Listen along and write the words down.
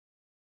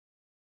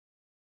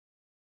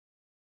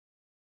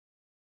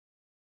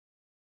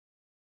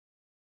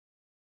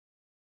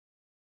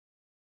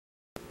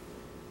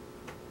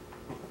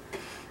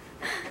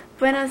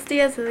Buenos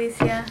días,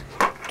 Alicia.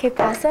 ¿Qué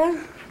pasa?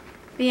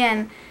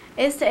 Bien,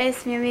 esta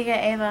es mi amiga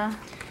Eva.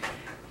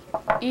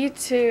 ¿Y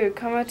tú,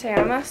 cómo te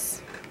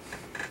llamas?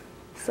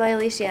 Soy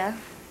Alicia.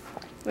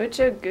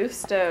 Mucho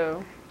gusto.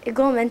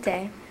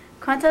 Igualmente.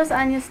 ¿Cuántos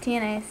años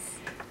tienes?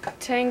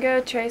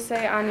 Tengo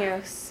 13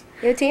 años.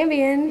 Yo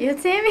también. Yo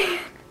también.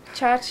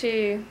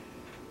 Chachi.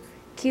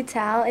 ¿Qué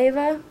tal,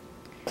 Eva?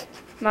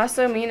 Más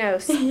o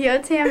menos. Yo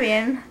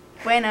también.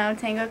 Bueno,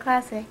 tengo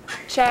clase.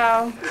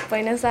 Chao.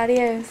 Buenos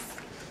adiós.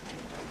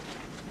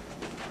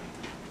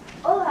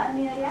 Hola,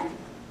 Amelia.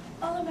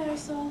 Hola,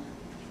 Marisol.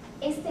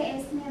 Este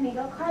es mi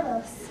amigo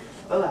Carlos.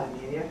 Hola,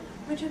 Amelia.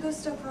 Mucho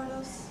gusto,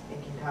 Carlos.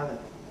 Encantado.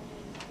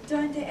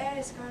 ¿Dónde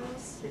eres,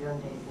 Carlos? ¿De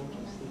dónde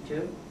vienes? ¿Y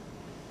tú?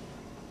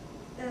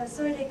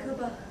 Soy de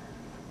Cuba.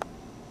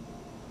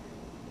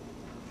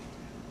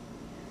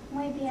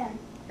 Muy bien.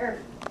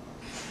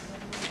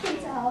 ¿Qué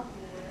tal?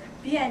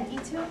 Bien, ¿y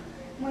tú?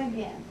 Muy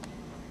bien.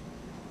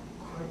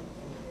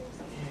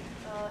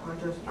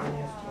 ¿Cuántos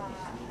años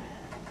tienes?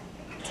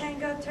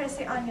 Tengo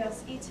 13 años.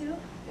 ¿Y tú? Tengo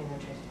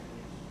 13 años.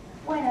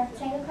 Bueno,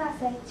 tengo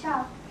clase.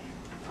 Chao.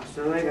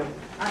 Hasta luego.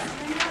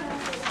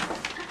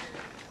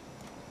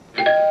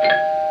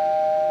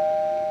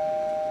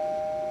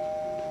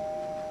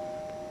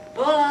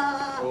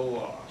 Hola.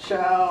 Hola.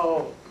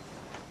 Chao.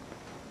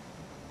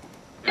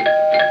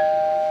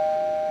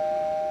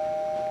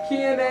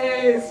 ¿Quién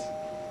es?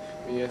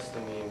 Mi es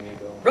mi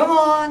amigo.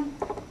 Ramón,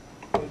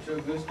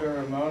 Mucho gusto,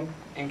 Ramón.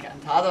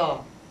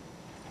 encantado.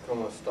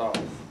 ¿Cómo estás?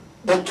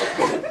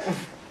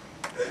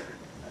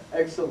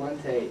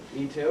 Excelente.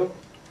 ¿Y tú?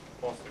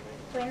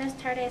 Buenas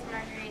tardes,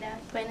 Margarita.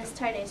 Buenas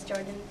tardes,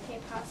 Jordan. ¿Qué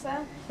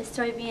pasa?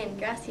 Estoy bien,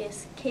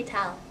 gracias. ¿Qué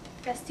tal?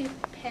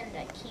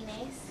 Estupenda. ¿Quién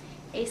es?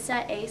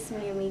 Esa es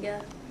mi amiga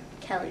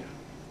Kelly.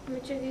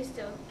 Mucho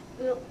gusto.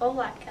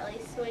 Hola, Kelly.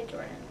 Soy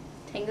Jordan.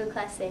 Tengo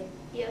clase.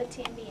 Yo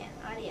también.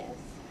 Adiós.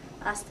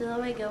 Hasta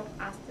luego.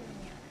 Hasta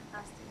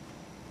mañana.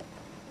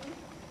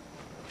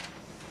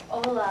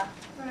 Hola.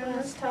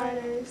 Buenas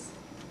tardes.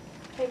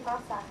 ¿Qué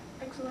pasa?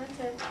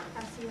 Excelente.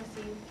 Así,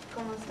 así.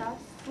 ¿Cómo estás?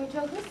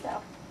 Mucho gusto.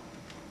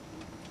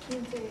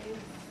 ¿Quién te es?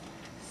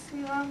 Se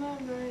llama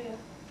María.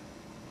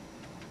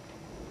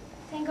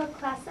 ¿Tengo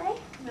clase?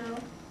 No,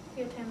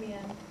 yo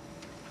también.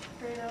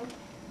 Pero,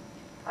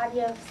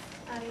 Adiós.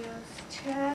 adiós. Chao.